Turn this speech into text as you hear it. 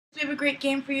We have a great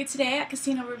game for you today at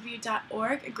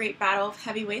CasinoReview.org. A great battle of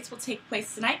heavyweights will take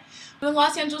place tonight when the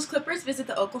Los Angeles Clippers visit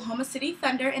the Oklahoma City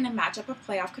Thunder in a matchup of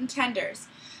playoff contenders.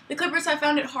 The Clippers have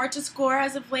found it hard to score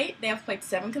as of late. They have played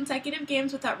 7 consecutive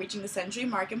games without reaching the century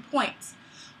mark in points.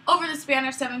 Over the span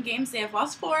of 7 games, they have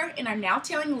lost 4 and are now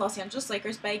tailing the Los Angeles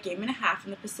Lakers by a game and a half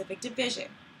in the Pacific Division.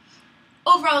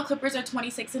 Overall, the Clippers are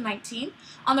 26-19.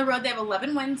 On the road, they have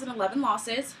 11 wins and 11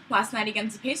 losses. Last night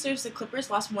against the Pacers, the Clippers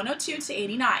lost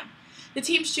 102-89. The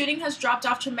team's shooting has dropped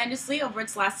off tremendously over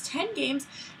its last 10 games,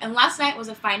 and last night was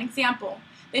a fine example.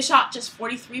 They shot just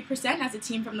 43% as a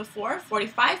team from the floor,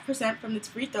 45% from the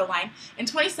free throw line,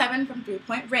 and 27% from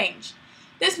three-point range.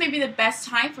 This may be the best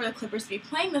time for the Clippers to be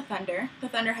playing the Thunder. The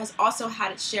Thunder has also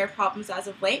had its share of problems as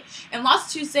of late and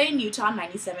lost Tuesday in Utah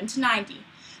 97-90.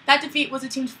 That defeat was the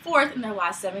team's 4th in their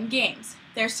last 7 games.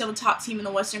 They're still the top team in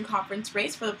the Western Conference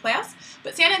race for the playoffs,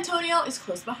 but San Antonio is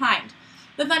close behind.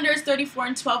 The Thunder is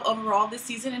 34-12 overall this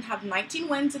season and have 19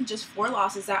 wins and just 4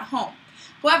 losses at home.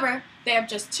 However, they have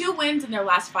just 2 wins in their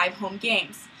last 5 home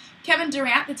games. Kevin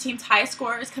Durant, the team's highest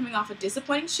scorer, is coming off a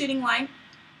disappointing shooting night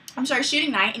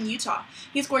in Utah.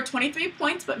 He scored 23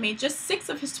 points but made just 6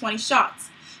 of his 20 shots.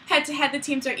 Head-to-head, the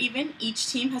teams are even. Each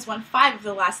team has won 5 of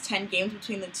the last 10 games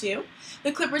between the two.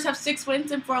 The Clippers have 6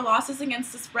 wins and 4 losses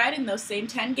against the spread in those same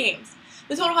 10 games.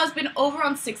 The total has been over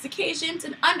on 6 occasions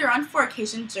and under on 4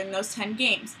 occasions during those 10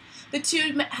 games. The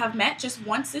two have met just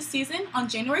once this season. On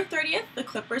January 30th, the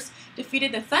Clippers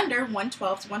defeated the Thunder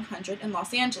 112-100 in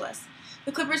Los Angeles.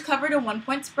 The Clippers covered a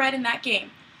 1-point spread in that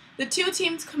game. The two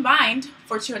teams combined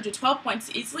for 212 points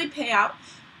to easily pay out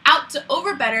to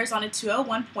over bettors on a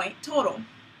 201-point total.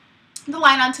 The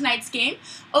line on tonight's game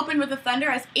opened with the Thunder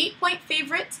as 8-point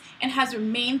favorites and has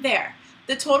remained there.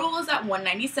 The total is at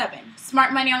 197.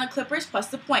 Smart money on the Clippers plus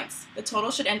the points. The total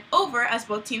should end over as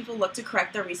both teams will look to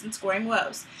correct their recent scoring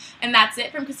woes. And that's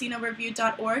it from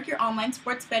CasinoReview.org, your online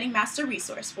sports betting master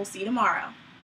resource. We'll see you tomorrow.